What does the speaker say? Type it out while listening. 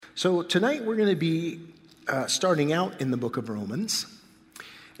So tonight we're going to be starting out in the book of Romans.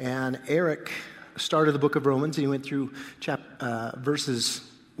 And Eric started the book of Romans and he went through verses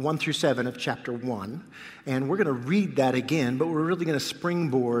 1 through 7 of chapter 1. And we're going to read that again, but we're really going to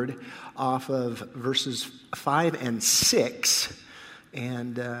springboard off of verses 5 and 6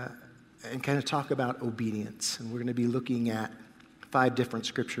 and kind of talk about obedience. And we're going to be looking at 5 different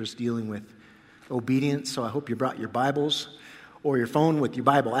scriptures dealing with obedience. So I hope you brought your Bibles or your phone with your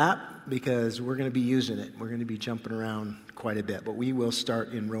Bible app, because we're going to be using it. We're going to be jumping around quite a bit, but we will start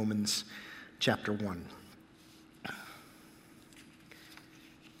in Romans chapter 1.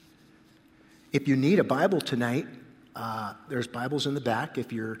 If you need a Bible tonight, there's Bibles in the back.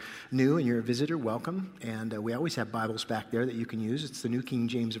 If you're new and you're a visitor, welcome. And we always have Bibles back there that you can use. It's the New King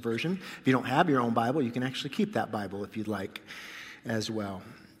James Version. If you don't have your own Bible, you can actually keep that Bible if you'd like as well.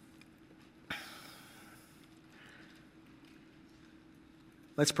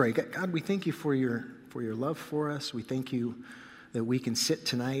 Let's pray. God, we thank you for your love for us. We thank you that we can sit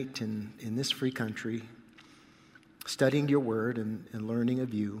tonight in this free country studying your word and learning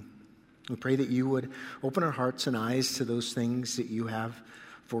of you. We pray that you would open our hearts and eyes to those things that you have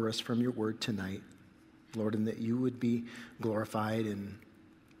for us from your word tonight, Lord, and that you would be glorified in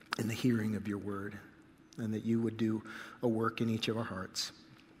the hearing of your word, and that you would do a work in each of our hearts.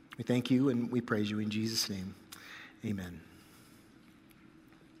 We thank you and we praise you in Jesus' name. Amen.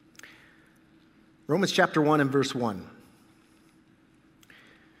 Romans chapter 1 and verse 1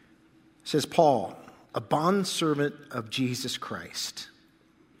 says, Paul, a bondservant of Jesus Christ,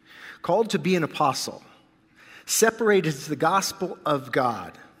 called to be an apostle, separated to the gospel of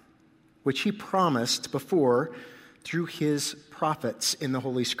God, which he promised before through his prophets in the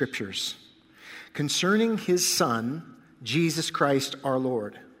Holy Scriptures, concerning his Son, Jesus Christ our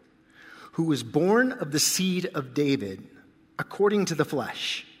Lord, who was born of the seed of David according to the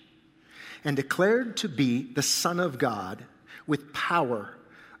flesh, and declared to be the Son of God with power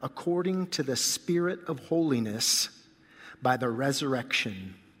according to the Spirit of holiness by the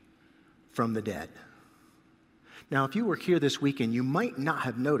resurrection from the dead. Now, if you were here this weekend, you might not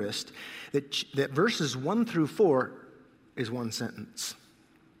have noticed that verses 1 through 4 is one sentence.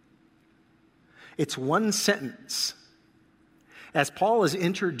 It's one sentence. As Paul is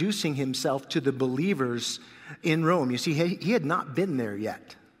introducing himself to the believers in Rome, you see, he had not been there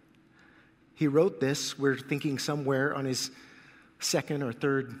yet. He wrote this, we're thinking somewhere on his second or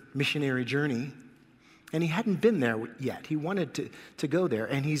third missionary journey, and he hadn't been there yet. He wanted to go there,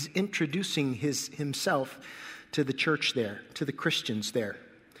 and he's introducing himself to the church there, to the Christians there.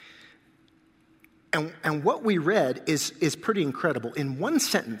 And what we read is pretty incredible. In one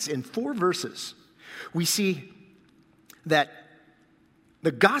sentence, in 4 verses, we see that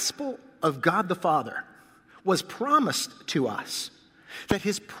the gospel of God the Father was promised to us, that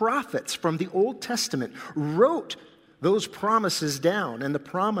his prophets from the Old Testament wrote those promises down and the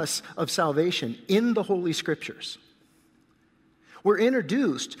promise of salvation in the Holy Scriptures. We're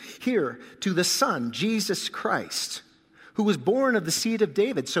introduced here to the Son, Jesus Christ, who was born of the seed of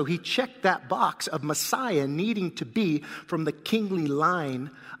David. So he checked that box of Messiah needing to be from the kingly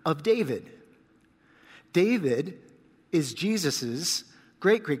line of David. David is Jesus's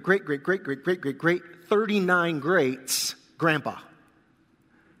great 39 greats grandpa.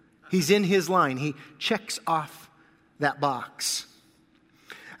 He's in his line. He checks off that box.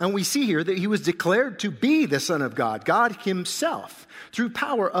 And we see here that he was declared to be the Son of God, God himself, through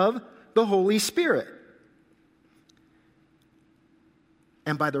power of the Holy Spirit.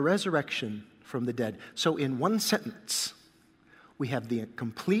 And by the resurrection from the dead. So in one sentence, we have the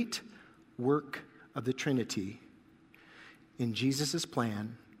complete work of the Trinity in Jesus'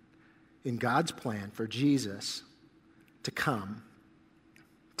 plan, in God's plan for Jesus to come,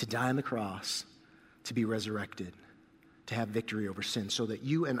 to die on the cross, to be resurrected, to have victory over sin, so that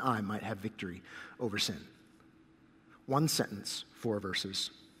you and I might have victory over sin. One sentence, 4 verses.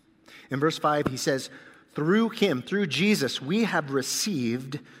 In verse 5, he says, through him, through Jesus, we have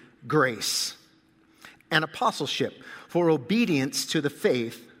received grace and apostleship for obedience to the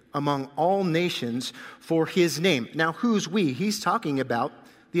faith among all nations for his name. Now, who's we? He's talking about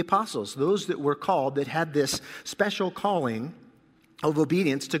the apostles, those that were called, that had this special calling of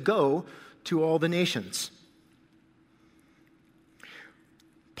obedience to go to all the nations.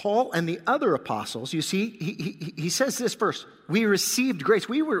 Paul and the other apostles, you see, he says this first. We received grace.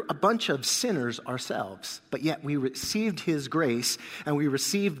 We were a bunch of sinners ourselves, but yet we received his grace and we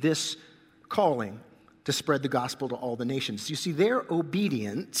received this calling to spread the gospel to all the nations. You see, their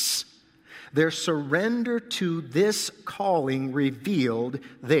obedience, their surrender to this calling revealed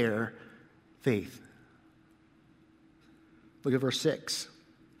their faith. Look at verse 6.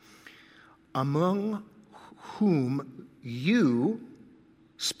 among whom you,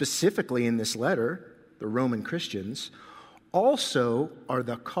 specifically in this letter, the Roman Christians, also are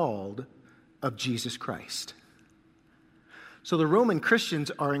the called of Jesus Christ. So the Roman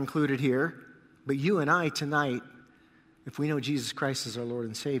Christians are included here, but you and I tonight, if we know Jesus Christ as our Lord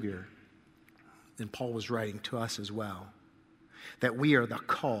and Savior, then Paul was writing to us as well, that we are the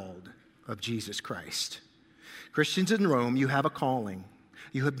called of Jesus Christ. Christians in Rome, you have a calling.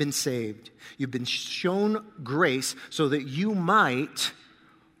 You have been saved. You've been shown grace so that you might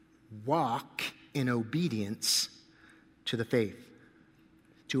walk in obedience to the faith.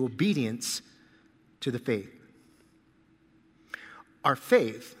 To obedience to the faith. Our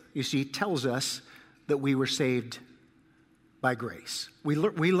faith, you see, tells us that we were saved by grace. We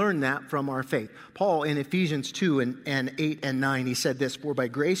learn that from our faith. Paul in Ephesians 2 and 8 and 9, he said this, "For by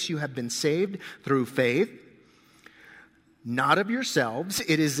grace you have been saved through faith, not of yourselves.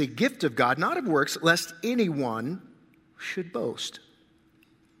 It is a gift of God, not of works, lest anyone should boast."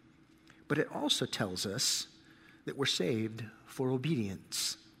 But it also tells us that we're saved for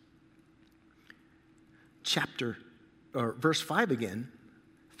obedience. Verse 5 again,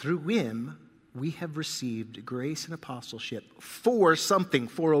 "Through him we have received grace and apostleship for something,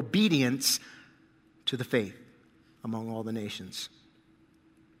 for obedience to the faith among all the nations."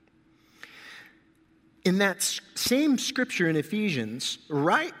 In that same scripture in Ephesians,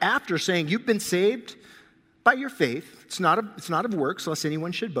 right after saying you've been saved by your faith, it's not of works, lest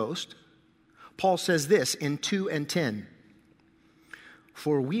anyone should boast, Paul says this in 2 and 10.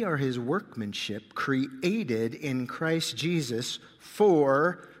 "For we are his workmanship, created in Christ Jesus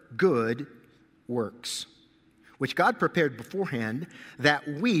for good works, which God prepared beforehand that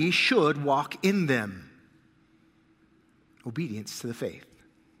we should walk in them." Obedience to the faith.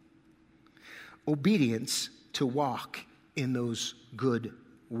 Obedience to walk in those good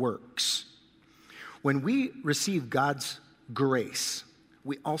works. When we receive God's grace,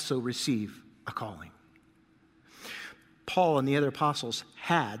 we also receive a calling. Paul and the other apostles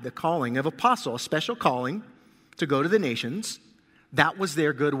had the calling of apostle, a special calling to go to the nations. That was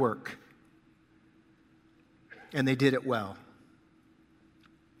their good work. And they did it well.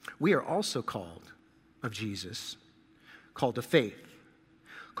 We are also called of Jesus, called to faith,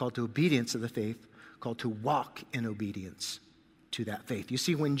 called to obedience of the faith, called to walk in obedience to that faith. You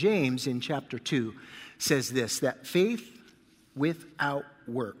see, when James in chapter 2 says this, that faith without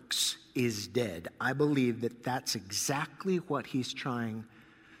works is dead, I believe that that's exactly what he's trying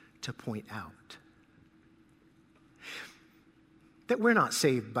to point out. That we're not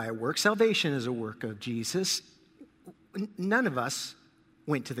saved by a work. Salvation is a work of Jesus. None of us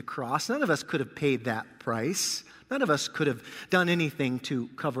went to the cross. None of us could have paid that price. None of us could have done anything to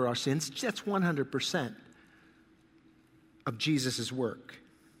cover our sins. That's 100% of Jesus' work.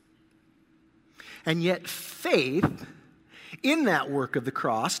 And yet faith in that work of the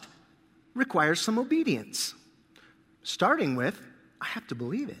cross requires some obedience. Starting with, I have to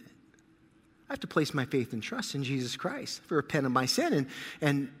believe it. I have to place my faith and trust in Jesus Christ for repent of my sin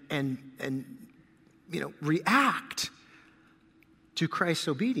and react to Christ's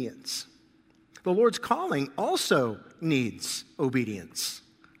obedience. The Lord's calling also needs obedience.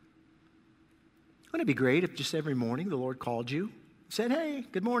 Wouldn't it be great if just every morning the Lord called you and said, "Hey,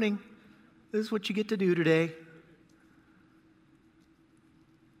 good morning. This is what you get to do today."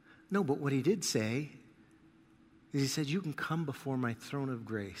 No, but what he did say is he said, "You can come before my throne of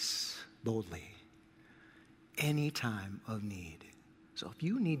grace boldly any time of need." So if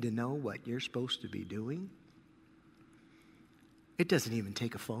you need to know what you're supposed to be doing, it doesn't even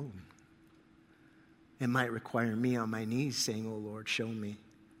take a phone. It might require me on my knees saying, "Oh Lord, show me."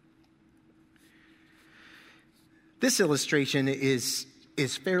 This illustration is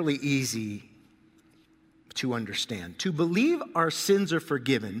fairly easy to understand. To believe our sins are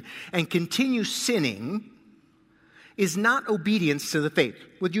forgiven and continue sinning is not obedience to the faith.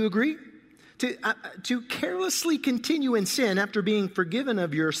 Would you agree? To carelessly continue in sin after being forgiven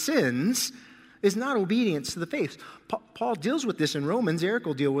of your sins is not obedience to the faith. Paul deals with this in Romans. Eric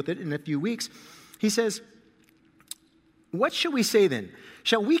will deal with it in a few weeks. He says, "What shall we say then?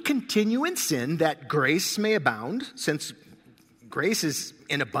 Shall we continue in sin that grace may abound, since grace is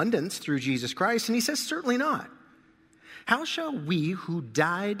in abundance through Jesus Christ?" And he says, "Certainly not. How shall we who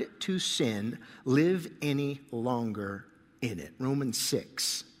died to sin live any longer in it?" Romans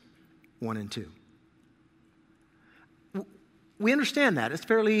 6, 1 and 2. We understand that. It's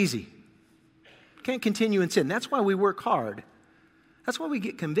fairly easy. Can't continue in sin. That's why we work hard. That's why we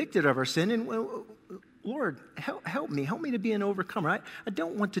get convicted of our sin. And, well, Lord, help me to be an overcomer. I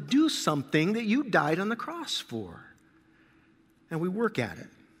don't want to do something that you died on the cross for. And we work at it.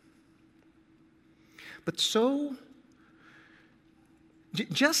 But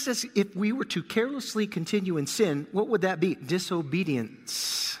just as if we were to carelessly continue in sin, what would that be?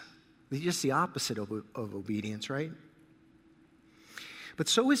 Disobedience. Just the opposite of obedience, right? But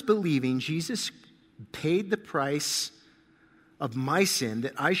so is believing Jesus paid the price of my sin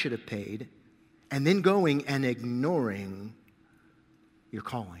that I should have paid, and then going and ignoring your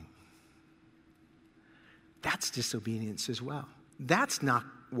calling. That's disobedience as well. That's not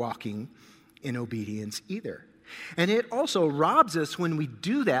walking in obedience either. And it also robs us when we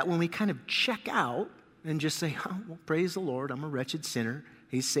do that, when we kind of check out and just say, oh, well, praise the Lord, I'm a wretched sinner.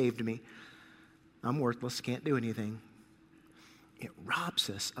 He saved me. I'm worthless, can't do anything. It robs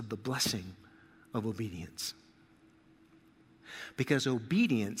us of the blessing of obedience. Because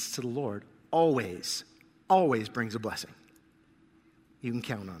obedience to the Lord always brings a blessing. You can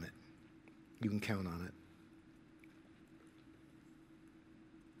count on it. You can count on it.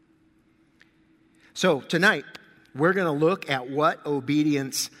 So tonight, we're going to look at what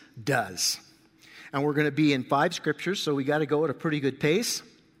obedience does. And we're going to be in 5 scriptures, so we got to go at a pretty good pace.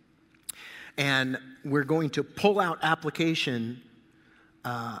 And we're going to pull out application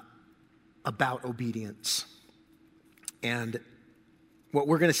about obedience. And what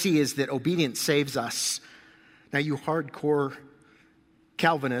we're going to see is that obedience saves us. Now, you hardcore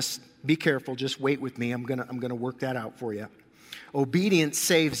Calvinists, be careful. Just wait with me. I'm going to work that out for you. Obedience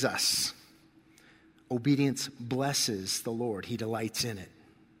saves us. Obedience blesses the Lord. He delights in it.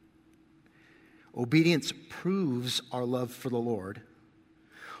 Obedience proves our love for the Lord.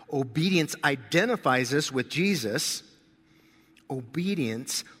 Obedience identifies us with Jesus.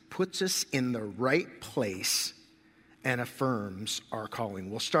 Obedience puts us in the right place and affirms our calling.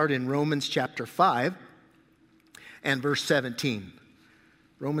 We'll start in Romans chapter 5 and verse 17.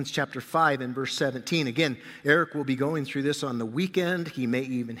 Romans chapter 5 and verse 17. Again, Eric will be going through this on the weekend. He may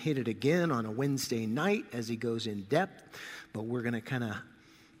even hit it again on a Wednesday night as he goes in depth. But we're going to kind of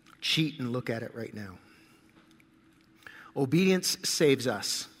cheat and look at it right now. Obedience saves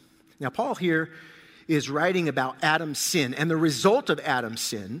us. Now, Paul here is writing about Adam's sin and the result of Adam's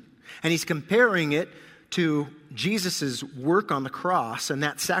sin. And he's comparing it to Jesus' work on the cross and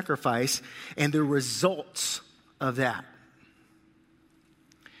that sacrifice and the results of that.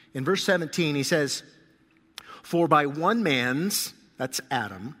 In verse 17, he says, for by one man's, that's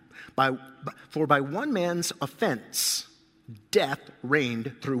Adam, for by one man's offense, death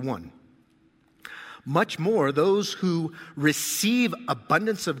reigned through one. Much more, those who receive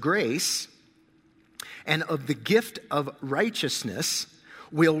abundance of grace and of the gift of righteousness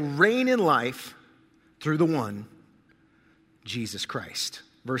will reign in life through the one, Jesus Christ.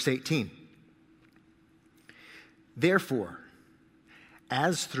 Verse 18. Therefore,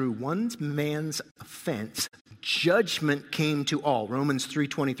 as through one man's offense, judgment came to all. Romans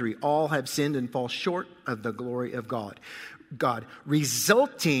 3:23. All have sinned and fall short of the glory of God,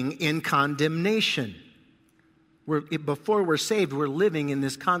 resulting in condemnation. Before we're saved, we're living in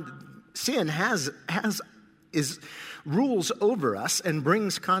this sin rules over us and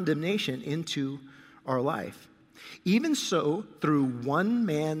brings condemnation into our life. Even so, through one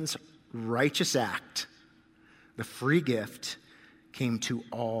man's righteous act, the free gift came to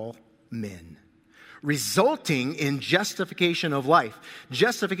all men, resulting in justification of life.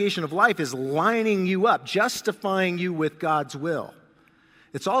 Justification of life is lining you up, justifying you with God's will.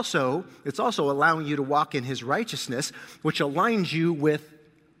 It's also allowing you to walk in his righteousness, which aligns you with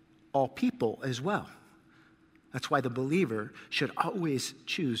all people as well. That's why the believer should always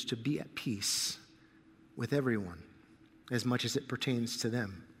choose to be at peace with everyone, as much as it pertains to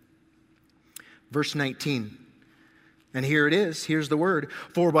them. Verse 19. And here it is. Here's the word.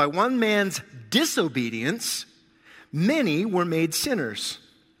 For by one man's disobedience, many were made sinners.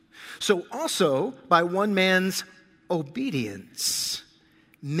 So also by one man's obedience,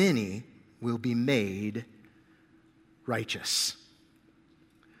 many will be made righteous.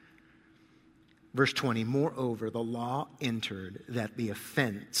 Verse 20. Moreover, the law entered that the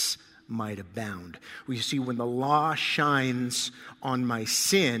offense might abound. We see when the law shines on my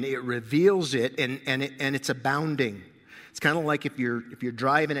sin, it reveals it and it's abounding. It's kind of like if you're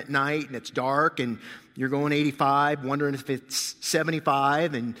driving at night and it's dark and you're going 85, wondering if it's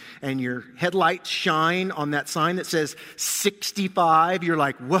 75, and your headlights shine on that sign that says 65. You're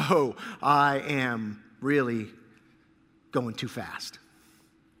like, whoa, I am really going too fast.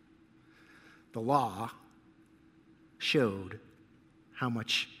 The law showed how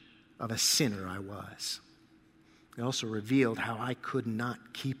much of a sinner I was. It also revealed how I could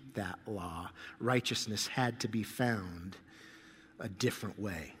not keep that law. Righteousness had to be found a different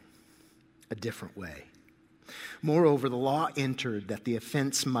way. A different way. Moreover, the law entered that the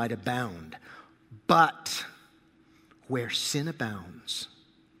offense might abound. But where sin abounds,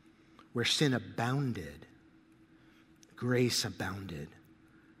 where sin abounded, grace abounded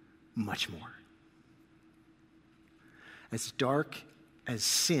much more. As dark as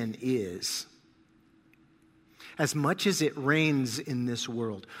sin is, as much as it reigns in this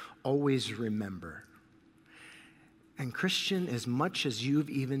world, always remember, and Christian, as much as you've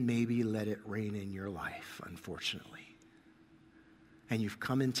even maybe let it reign in your life, unfortunately, and you've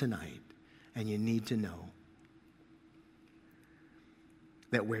come in tonight, and you need to know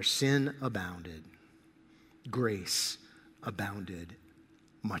that where sin abounded, grace abounded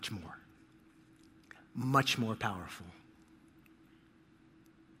much more powerful.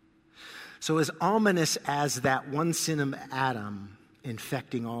 So as ominous as that one sin of Adam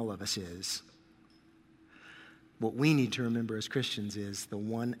infecting all of us is, what we need to remember as Christians is the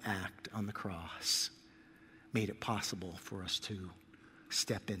one act on the cross made it possible for us to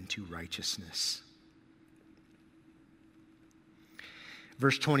step into righteousness.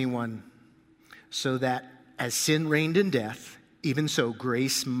 Verse 21, so that as sin reigned in death, even so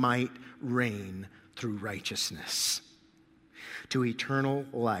grace might reign through righteousness to eternal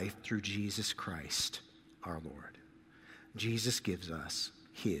life through Jesus Christ our Lord. Jesus gives us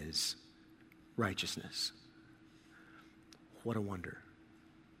his righteousness. What a wonder.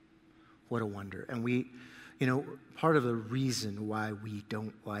 What a wonder. And part of the reason why we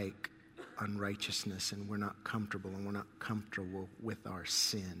don't like unrighteousness and we're not comfortable with our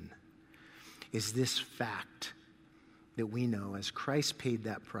sin is this fact that we know as Christ paid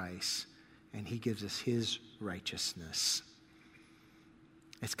that price and he gives us his righteousness.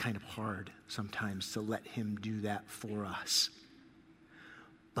 It's kind of hard sometimes to let him do that for us.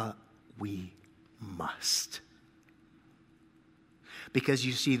 But we must. Because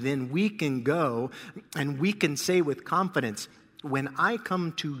you see, then we can go and we can say with confidence, when I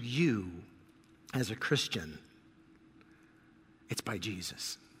come to you as a Christian, it's by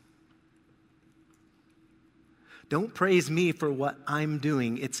Jesus. Don't praise me for what I'm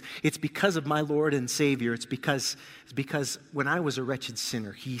doing. It's because of my Lord and Savior. It's because when I was a wretched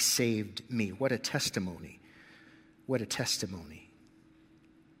sinner, he saved me. What a testimony. What a testimony.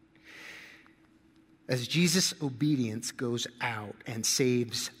 As Jesus' obedience goes out and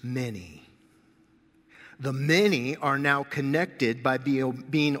saves many, the many are now connected by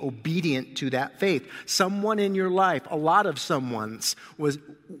being obedient to that faith. Someone in your life, a lot of someone's,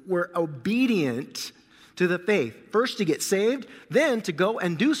 were obedient to the faith. First to get saved, then to go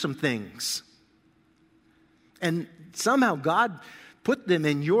and do some things. And somehow God put them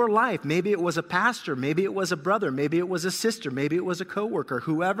in your life. Maybe it was a pastor, maybe it was a brother, maybe it was a sister, maybe it was a coworker,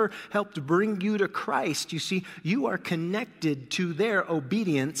 whoever helped bring you to Christ. You see, you are connected to their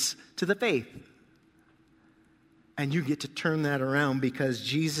obedience to the faith. And you get to turn that around because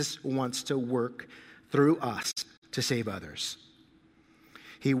Jesus wants to work through us to save others.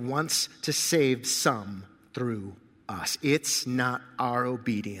 He wants to save some through us. It's not our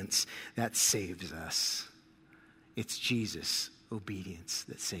obedience that saves us. It's Jesus' obedience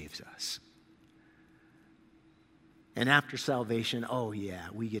that saves us. And after salvation,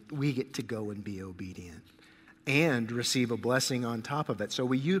 we get to go and be obedient and receive a blessing on top of it. So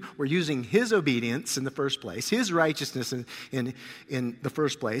we're using his obedience in the first place, his righteousness in the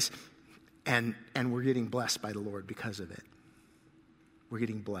first place, and we're getting blessed by the Lord because of it. We're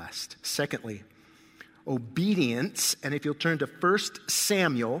getting blessed. Secondly, obedience. And if you'll turn to 1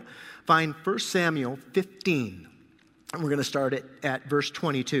 Samuel, find 1 Samuel 15. And we're going to start at verse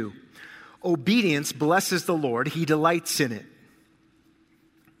 22. Obedience blesses the Lord. He delights in it.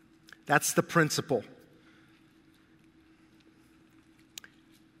 That's the principle.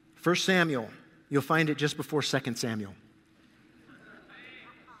 1 Samuel, you'll find it just before 2 Samuel.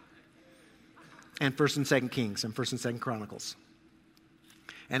 And 1 and 2 Kings and 1 and 2 Chronicles.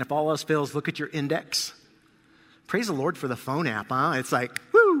 And if all else fails, look at your index. Praise the Lord for the phone app, huh? It's like,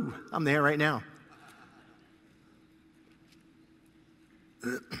 whoo, I'm there right now.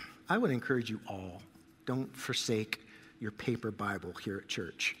 I would encourage you all, don't forsake your paper Bible here at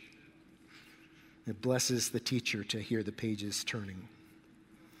church. It blesses the teacher to hear the pages turning.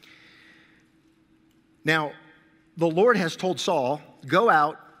 Now, the Lord has told Saul, go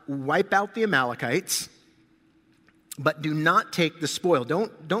out, wipe out the Amalekites, but do not take the spoil.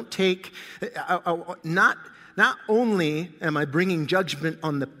 Don't take, not only am I bringing judgment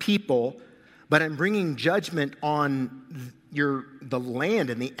on the people, but I'm bringing judgment on the land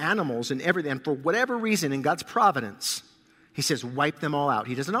and the animals and everything. And for whatever reason, in God's providence, he says, wipe them all out.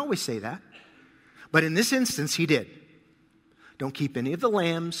 He doesn't always say that. But in this instance, he did. Don't keep any of the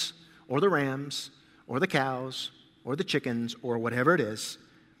lambs or the rams or the cows or the chickens or whatever it is.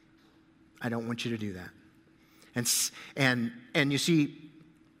 I don't want you to do that. And you see,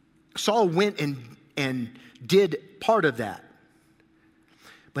 Saul went and did part of that.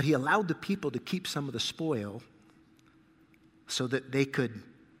 But he allowed the people to keep some of the spoil so that they could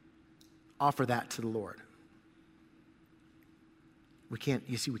offer that to the Lord. We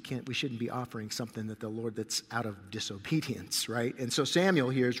shouldn't be offering something that the Lord that's out of disobedience, right? And so Samuel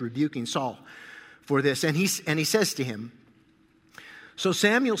here is rebuking Saul for this. And he says to him, so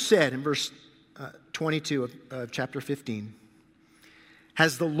Samuel said in verse 22 of chapter 15,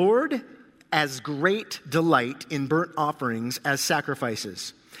 has the Lord as great delight in burnt offerings as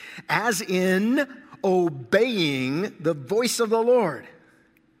sacrifices, as in obeying the voice of the Lord?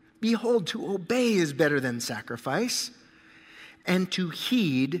 Behold, to obey is better than sacrifice, and to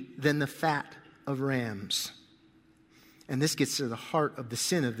heed than the fat of rams. And this gets to the heart of the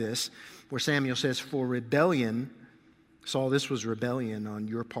sin of this, where Samuel says, for rebellion, Saul, this was rebellion on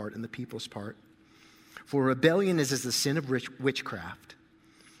your part and the people's part. For rebellion is as the sin of witchcraft,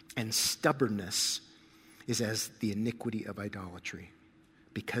 and stubbornness is as the iniquity of idolatry.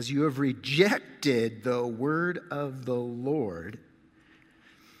 Because you have rejected the word of the Lord,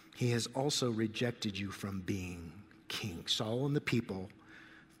 he has also rejected you from being king. Saul and the people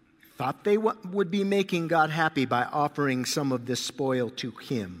thought they would be making God happy by offering some of this spoil to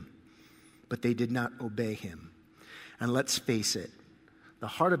him, but they did not obey him. And let's face it, the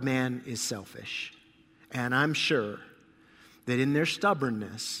heart of man is selfish. And I'm sure that in their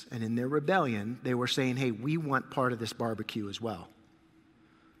stubbornness and in their rebellion, they were saying, hey, we want part of this barbecue as well.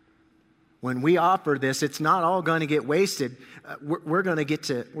 When we offer this, it's not all going to get wasted. We're going to get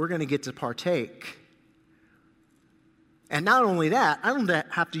to partake. And not only that, I don't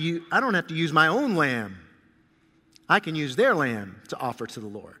have to use my own lamb. I can use their lamb to offer to the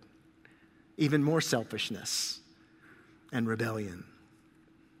Lord. Even more selfishness and rebellion.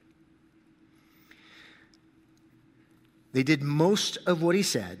 They did most of what he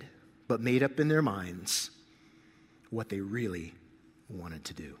said, but made up in their minds what they really wanted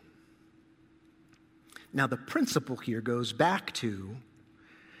to do. Now, the principle here goes back to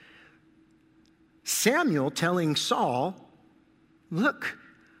Samuel telling Saul, look,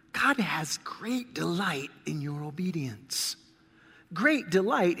 God has great delight in your obedience. Great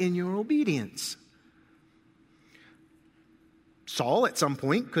delight in your obedience. Saul, at some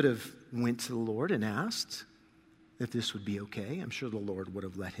point, could have went to the Lord and asked if this would be okay. I'm sure the Lord would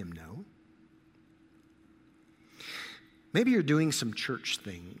have let him know. Maybe you're doing some church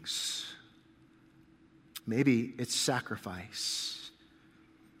things. Maybe it's sacrifice.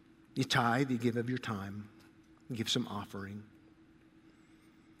 You tithe, you give of your time, you give some offering.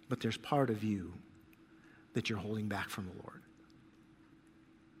 But there's part of you that you're holding back from the Lord.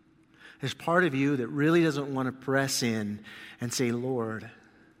 There's part of you that really doesn't want to press in and say, Lord,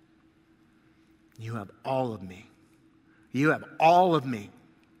 you have all of me. You have all of me.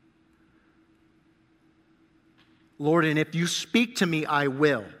 Lord, and if you speak to me, I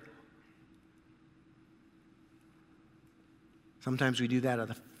will. Sometimes we do that out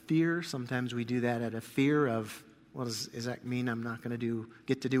of fear. Sometimes we do that out of fear of, well, does that mean I'm not going to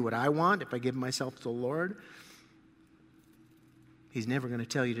get to do what I want if I give myself to the Lord? He's never going to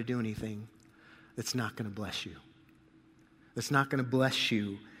tell you to do anything that's not going to bless you. That's not going to bless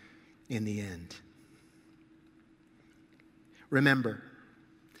you in the end. Remember,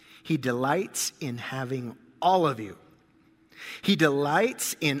 he delights in having all of you. He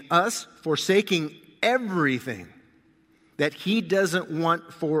delights in us forsaking everything that he doesn't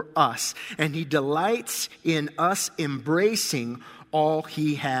want for us. And he delights in us embracing all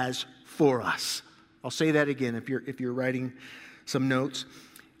he has for us. I'll say that again if you're writing some notes.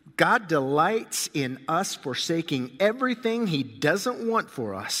 God delights in us forsaking everything he doesn't want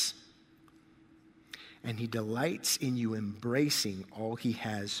for us. And he delights in you embracing all he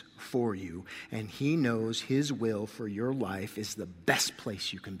has for you. And he knows his will for your life is the best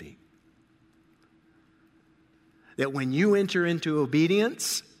place you can be. That when you enter into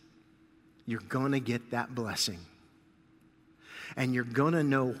obedience, you're going to get that blessing. And you're going to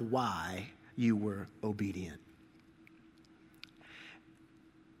know why you were obedient.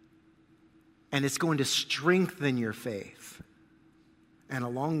 And it's going to strengthen your faith. And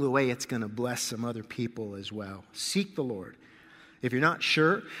along the way, it's going to bless some other people as well. Seek the Lord. If you're not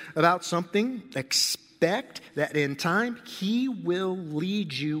sure about something, expect that in time, he will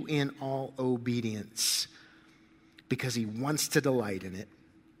lead you in all obedience. Because he wants to delight in it.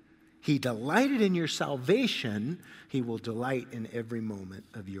 He delighted in your salvation. He will delight in every moment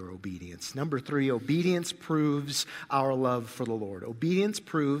of your obedience. Number 3, obedience proves our love for the Lord. Obedience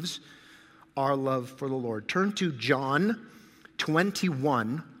proves our love for the Lord. Turn to John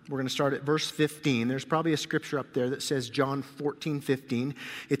 21, We're going to start at verse 15. There's probably a scripture up there that says John 14:15.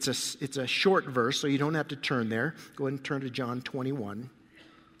 It's a short verse, so you don't have to turn there. Go ahead and turn to John 21.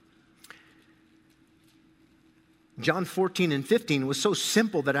 John 14 and 15 was so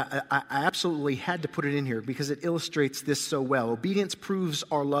simple that I absolutely had to put it in here because it illustrates this so well. Obedience proves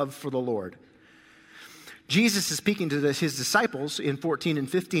our love for the Lord. Jesus is speaking to his disciples in 14 and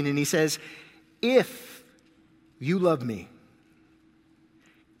 15, and he says, if you love me,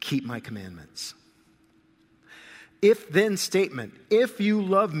 keep my commandments. If then statement, if you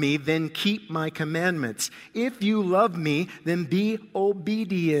love me, then keep my commandments. If you love me, then be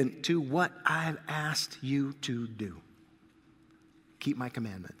obedient to what I've asked you to do. Keep my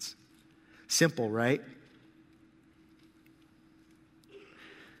commandments. Simple, right?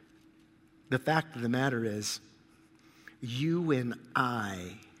 The fact of the matter is, you and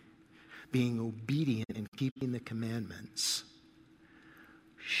I being obedient and keeping the commandments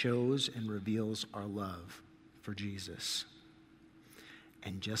shows and reveals our love for Jesus.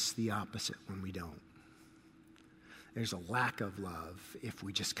 And just the opposite when we don't. There's a lack of love if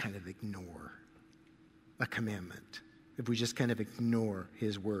we just kind of ignore a commandment, if we just kind of ignore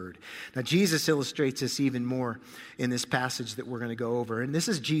his word. Now, Jesus illustrates this even more in this passage that we're going to go over. And this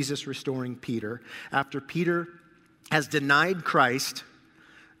is Jesus restoring Peter after Peter has denied Christ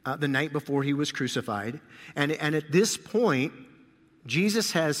the night before he was crucified. And at this point,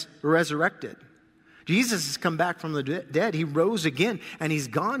 Jesus has resurrected. Jesus has come back from the dead. He rose again, and he's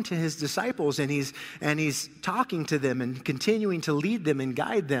gone to his disciples, and he's talking to them and continuing to lead them and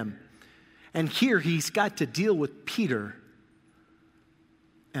guide them. And here he's got to deal with Peter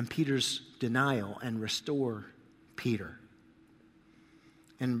and Peter's denial and restore Peter.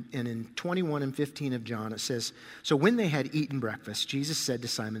 And in 21 and 15 of John, it says, so when they had eaten breakfast, Jesus said to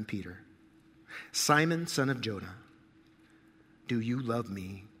Simon Peter, Simon, son of Jonah, do you love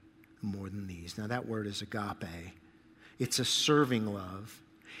me more than these? Now that word is agape. It's a serving love.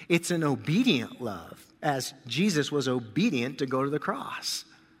 It's an obedient love, as Jesus was obedient to go to the cross.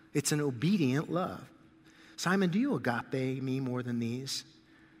 It's an obedient love. Simon, do you agape me more than these?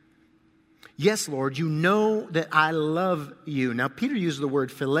 Yes, Lord, you know that I love you. Now, Peter used the word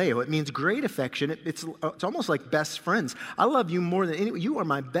phileo. It means great affection. It's almost like best friends. I love you more than anyone. You are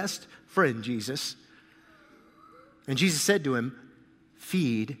my best friend, Jesus. And Jesus said to him,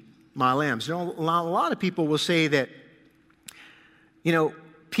 feed my lambs. You know, a lot of people will say that,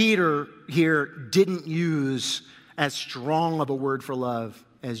 Peter here didn't use as strong of a word for love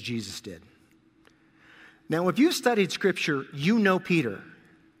as Jesus did. Now, if you studied Scripture, you know Peter.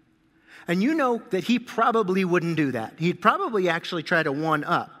 And you know that he probably wouldn't do that. He'd probably actually try to one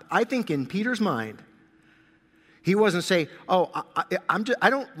up. I think in Peter's mind, he wasn't saying, I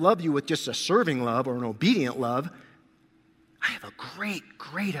don't love you with just a serving love or an obedient love. I have a great,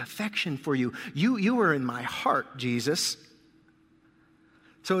 great affection for you. You are in my heart, Jesus.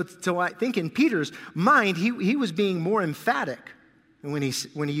 So I think in Peter's mind, he was being more emphatic when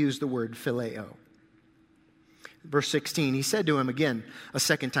he used the word phileo. Verse 16, he said to him again a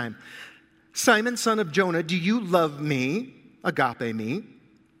second time, Simon, son of Jonah, do you love me, agape me?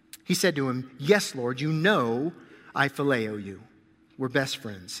 He said to him, yes, Lord, you know I phileo you. We're best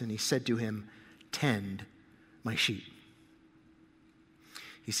friends. And he said to him, tend my sheep.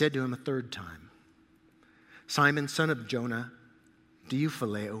 He said to him a third time, Simon, son of Jonah, do you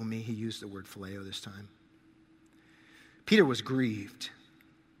phileo me? He used the word phileo this time. Peter was grieved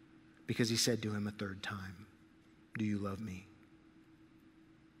because he said to him a third time, do you love me?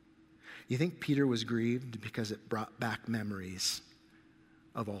 You think Peter was grieved because it brought back memories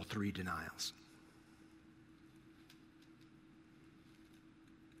of all three denials?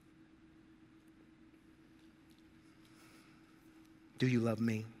 Do you love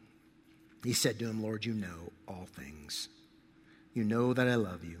me? He said to him, Lord, you know all things. You know that I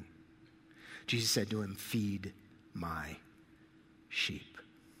love you. Jesus said to him, feed my sheep.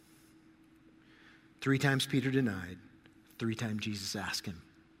 3 times Peter denied. 3 times Jesus asked him,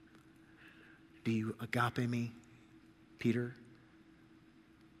 do you agape me, Peter?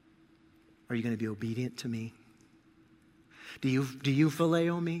 Are you going to be obedient to me? Do you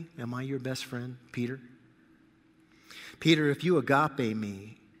phileo me? Am I your best friend, Peter? Peter, if you agape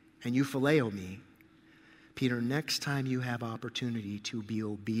me and you phileo me, Peter, next time you have opportunity to be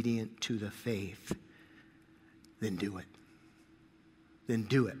obedient to the faith, then do it. Then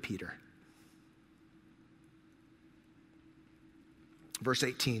do it, Peter. Verse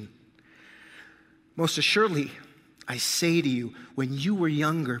 18. Most assuredly, I say to you, when you were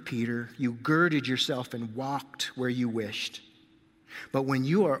younger, Peter, you girded yourself and walked where you wished. But when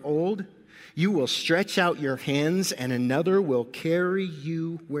you are old, You will stretch out your hands, and another will carry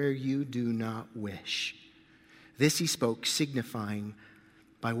you where you do not wish. This he spoke, signifying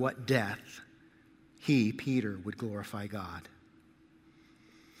by what death he, Peter, would glorify God.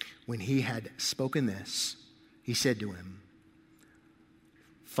 When he had spoken this, he said to him,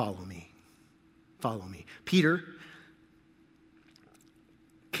 "Follow me, follow me." Peter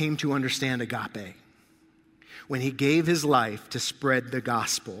came to understand agape when he gave his life to spread the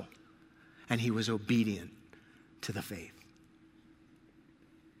gospel, and he was obedient to the faith.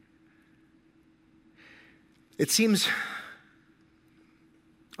 It seems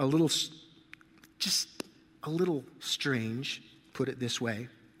just a little strange, put it this way.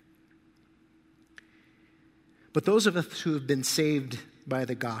 But those of us who have been saved by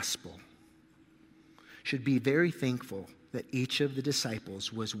the gospel should be very thankful that each of the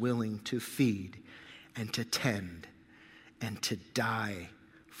disciples was willing to feed and to tend and to die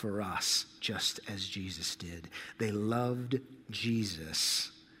for us, just as Jesus did. They loved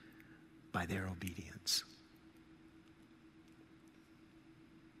Jesus by their obedience.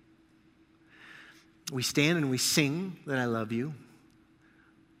 We stand and we sing that I love you.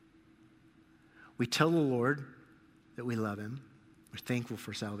 We tell the Lord that we love him. We're thankful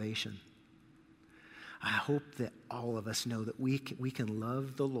for salvation. I hope that all of us know that we can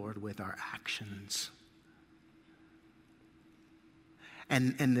love the Lord with our actions.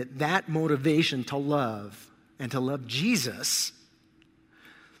 And that motivation to love and to love Jesus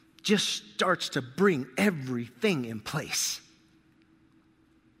just starts to bring everything in place.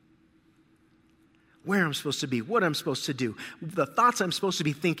 Where I'm supposed to be, what I'm supposed to do, the thoughts I'm supposed to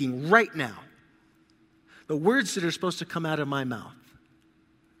be thinking right now, the words that are supposed to come out of my mouth,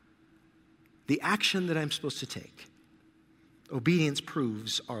 the action that I'm supposed to take. Obedience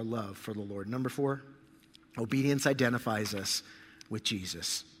proves our love for the Lord. Number 4, obedience identifies us with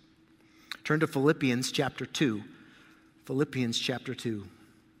Jesus. Turn to Philippians chapter 2. Philippians chapter 2.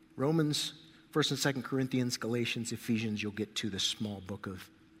 Romans, 1st and 2nd Corinthians, Galatians, Ephesians, you'll get to the small book of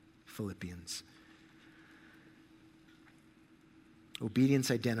Philippians.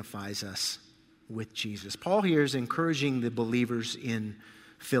 Obedience identifies us with Jesus. Paul here is encouraging the believers in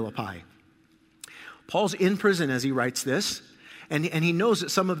Philippi. Paul's in prison as he writes this, and he knows that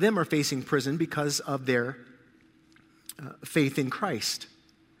some of them are facing prison because of their faith in Christ.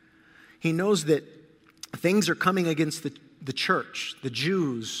 He knows that things are coming against the church, the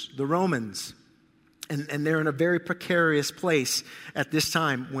Jews, the Romans, and they're in a very precarious place at this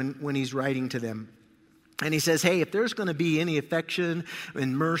time when he's writing to them. And he says, hey, if there's going to be any affection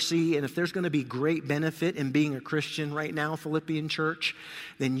and mercy, and if there's going to be great benefit in being a Christian right now, Philippian church,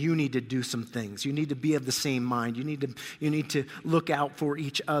 then you need to do some things. You need to be of the same mind. You need to look out for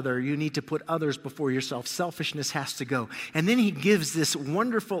each other. You need to put others before yourself. Selfishness has to go. And then he gives this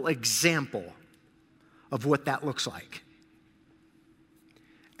wonderful example of what that looks like.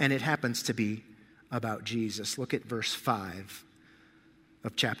 And it happens to be about Jesus. Look at verse 5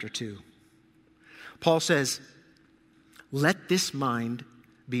 of chapter 2. Paul says, let this mind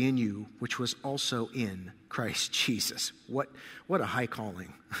be in you, which was also in Christ Jesus. What a high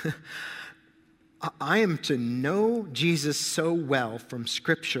calling. I am to know Jesus so well from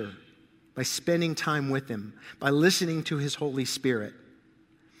Scripture, by spending time with him, by listening to his Holy Spirit,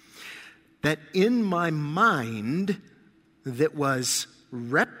 that in my mind that was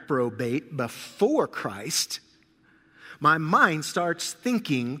reprobate before Christ, my mind starts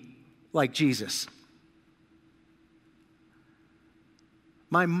thinking like Jesus.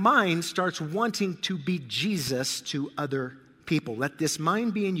 My mind starts wanting to be Jesus to other people. Let this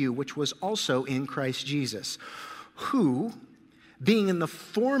mind be in you, which was also in Christ Jesus, who, being in the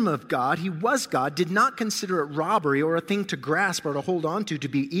form of God, he was God, did not consider it robbery or a thing to grasp or to hold on to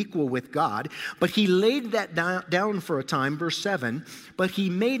be equal with God, but he laid that down for a time, verse 7, but he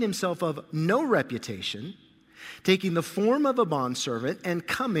made himself of no reputation, taking the form of a bondservant and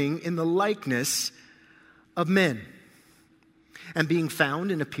coming in the likeness of men. And being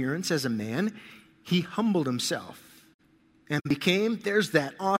found in appearance as a man, he humbled himself and became, there's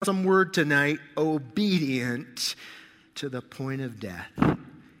that awesome word tonight, obedient to the point of death,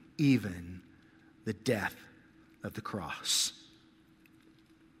 even the death of the cross.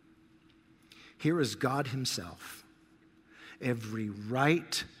 Here is God himself, every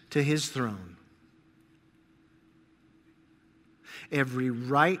right to his throne, every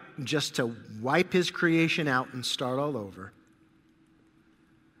right just to wipe his creation out and start all over.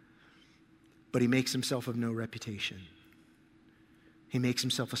 But he makes himself of no reputation. He makes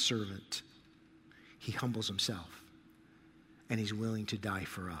himself a servant. He humbles himself. And he's willing to die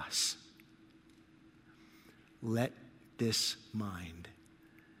for us. Let this mind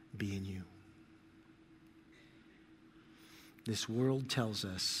be in you. This world tells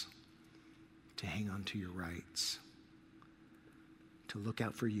us to hang on to your rights, to look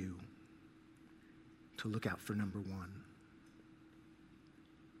out for you, to look out for number one.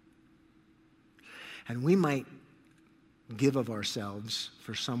 And we might give of ourselves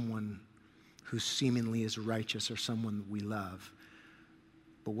for someone who seemingly is righteous or someone we love.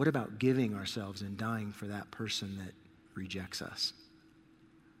 But what about giving ourselves and dying for that person that rejects us?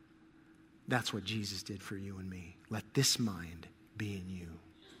 That's what Jesus did for you and me. Let this mind be in you.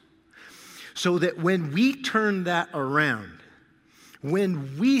 So that when we turn that around,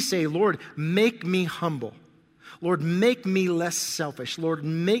 when we say, Lord, make me humble. Lord, make me less selfish. Lord,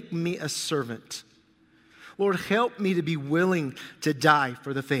 make me a servant. Lord, help me to be willing to die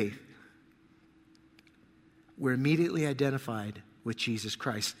for the faith. We're immediately identified with Jesus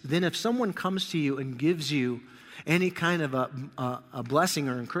Christ. Then if someone comes to you and gives you any kind of a blessing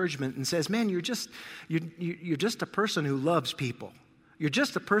or encouragement and says, man, you're just a person who loves people. You're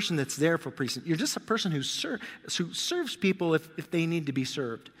just a person that's there for people. You're just a person who serves people if they need to be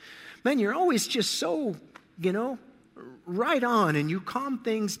served. Man, you're always just so, right on, and you calm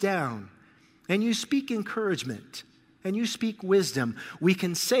things down. And you speak encouragement, and you speak wisdom. We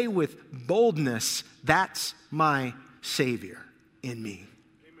can say with boldness, that's my Savior in me.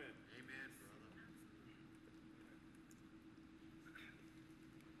 Amen.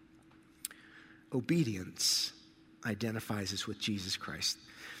 Obedience identifies us with Jesus Christ.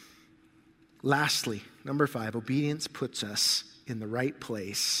 Lastly, number 5, obedience puts us in the right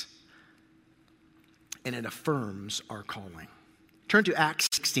place, and it affirms our calling. Turn to Acts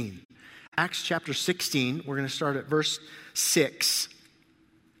 16. Acts chapter 16, we're going to start at verse 6.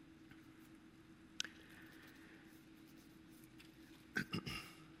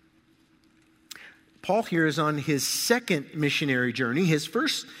 Paul here is on his second missionary journey. His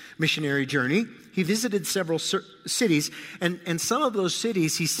first missionary journey, he visited several cities, and some of those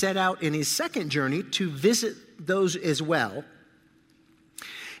cities he set out in his second journey to visit those as well.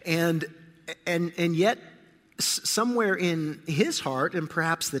 And yet, somewhere in his heart, and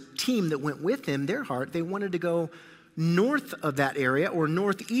perhaps the team that went with him, their heart, they wanted to go north of that area or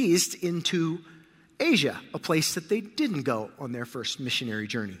northeast into Asia, a place that they didn't go on their first missionary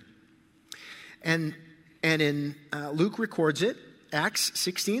journey. And in Luke records it, Acts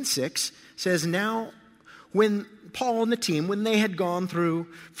 16:6 says, now when Paul and the team, when they had gone through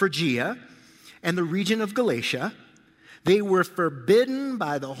Phrygia and the region of Galatia, they were forbidden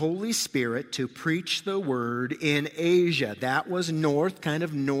by the Holy Spirit to preach the word in Asia. That was north, kind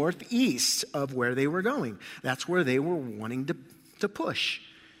of northeast of where they were going. That's where they were wanting to push.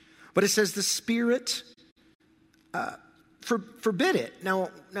 But it says the Spirit forbid it. Now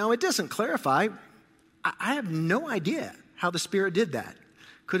it doesn't clarify. I have no idea how the Spirit did that.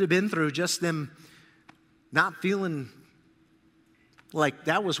 Could have been through just them not feeling like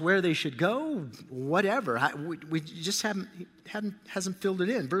that was where they should go, whatever. We just hasn't filled it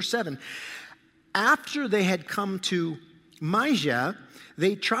in. Verse 7, after they had come to Mysia,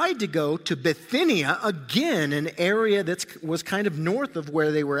 they tried to go to Bithynia again, an area that was kind of north of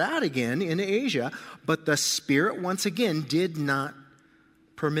where they were at again in Asia, but the Spirit once again did not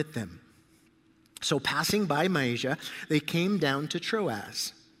permit them. So passing by Mysia, they came down to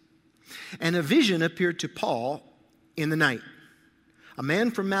Troas. And a vision appeared to Paul in the night. A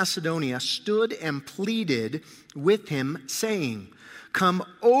man from Macedonia stood and pleaded with him, saying, come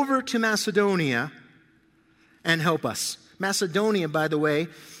over to Macedonia and help us. Macedonia, by the way,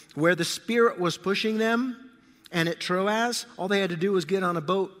 where the Spirit was pushing them, and at Troas, all they had to do was get on a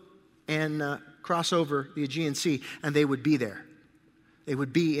boat and cross over the Aegean Sea, and they would be there. They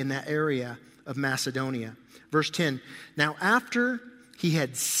would be in that area of Macedonia. Verse 10, now after he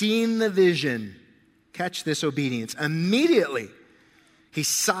had seen the vision, catch this obedience, immediately he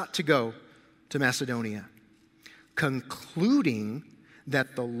sought to go to Macedonia, concluding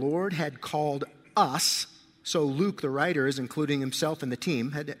that the Lord had called us, so Luke, the writer, is including himself and the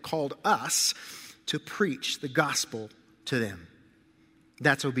team, had called us to preach the gospel to them.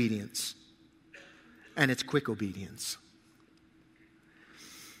 That's obedience. And it's quick obedience.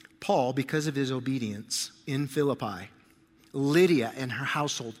 Paul, because of his obedience in Philippi, Lydia and her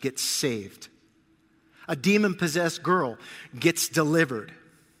household gets saved. A demon-possessed girl gets delivered.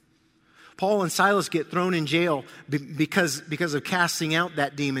 Paul and Silas get thrown in jail because of casting out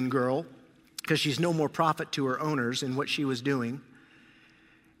that demon girl, because she's no more profit to her owners in what she was doing.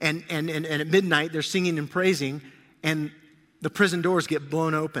 And at midnight, they're singing and praising, and the prison doors get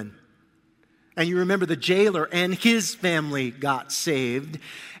blown open. And you remember the jailer and his family got saved,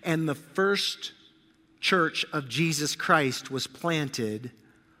 and the first church of Jesus Christ was planted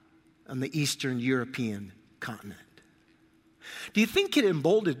on the Eastern European continent. Do you think it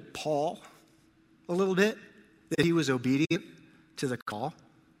emboldened Paul a little bit that he was obedient to the call?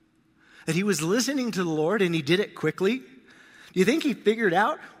 That he was listening to the Lord and he did it quickly? Do you think he figured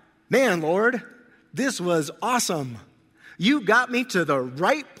out, man, Lord, this was awesome. You got me to the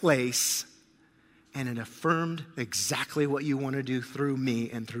right place, and it affirmed exactly what you want to do through me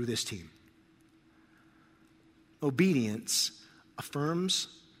and through this team. Obedience affirms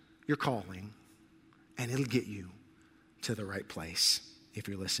your calling, and it'll get you to the right place if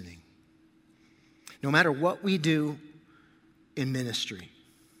you're listening. No matter what we do in ministry,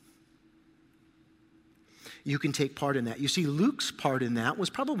 you can take part in that. You see, Luke's part in that was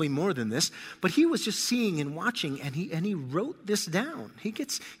probably more than this, but he was just seeing and watching, and he wrote this down. He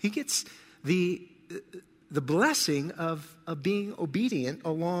gets the blessing of being obedient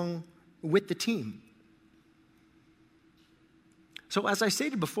along with the team. So as I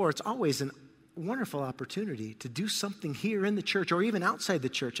stated before, it's always a wonderful opportunity to do something here in the church or even outside the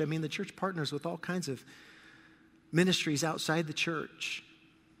church. I mean, the church partners with all kinds of ministries outside the church.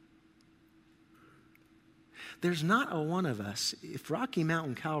 There's not a one of us, if Rocky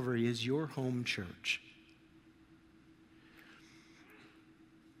Mountain Calvary is your home church,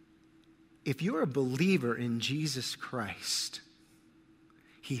 if you're a believer in Jesus Christ,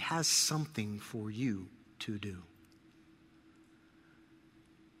 He has something for you to do.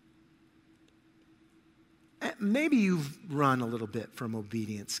 Maybe you've run a little bit from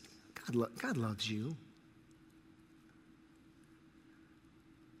obedience. God loves you.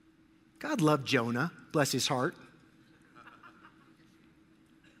 God loved Jonah, bless his heart.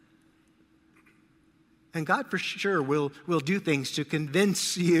 And God for sure will do things to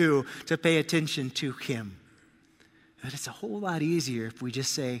convince you to pay attention to Him. But it's a whole lot easier if we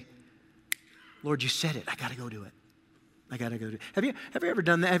just say, Lord, you said it. I got to go do it. I got to go do it. Have you ever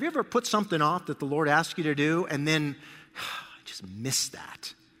done that? Have you ever put something off that the Lord asked you to do and then I just missed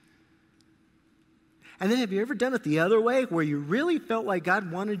that? And then have you ever done it the other way where you really felt like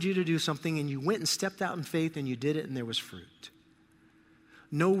God wanted you to do something and you went and stepped out in faith and you did it and there was fruit?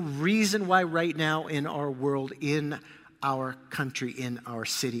 No reason why right now in our world, in our country, in our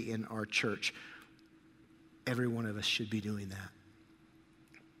city, in our church, every one of us should be doing that.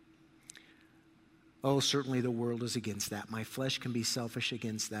 Oh, certainly the world is against that. My flesh can be selfish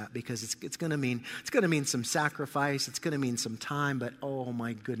against that because it's going to mean some sacrifice. It's going to mean some time, but oh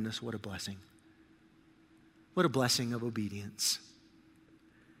my goodness, what a blessing. What a blessing of obedience.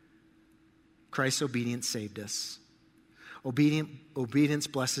 Christ's obedience saved us. Obedience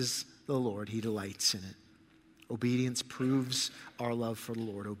blesses the Lord. He delights in it. Obedience proves our love for the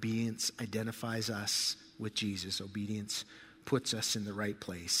Lord. Obedience identifies us with Jesus. Obedience puts us in the right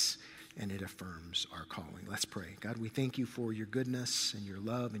place, and it affirms our calling. Let's pray. God, we thank you for your goodness and your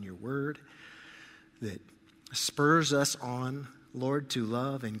love and your word that spurs us on, Lord, to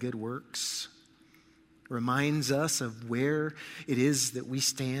love and good works. Reminds us of where it is that we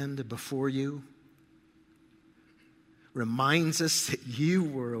stand before you. Reminds us that you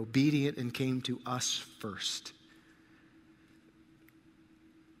were obedient and came to us first.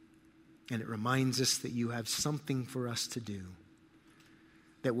 And it reminds us that you have something for us to do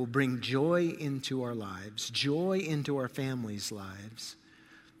that will bring joy into our lives, joy into our families' lives,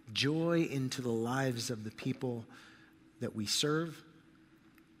 joy into the lives of the people that we serve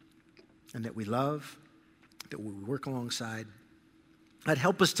and that we love, that we work alongside. God,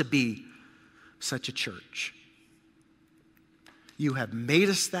 help us to be such a church. You have made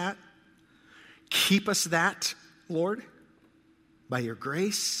us that. Keep us that, Lord, by your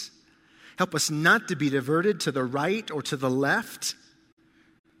grace. Help us not to be diverted to the right or to the left,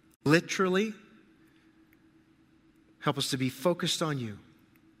 literally. Help us to be focused on you,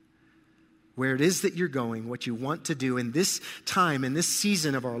 where it is that you're going, what you want to do in this time, in this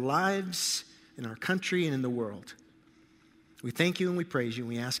season of our lives, in our country and in the world. We thank you and we praise you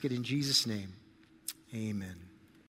and we ask it in Jesus' name. Amen.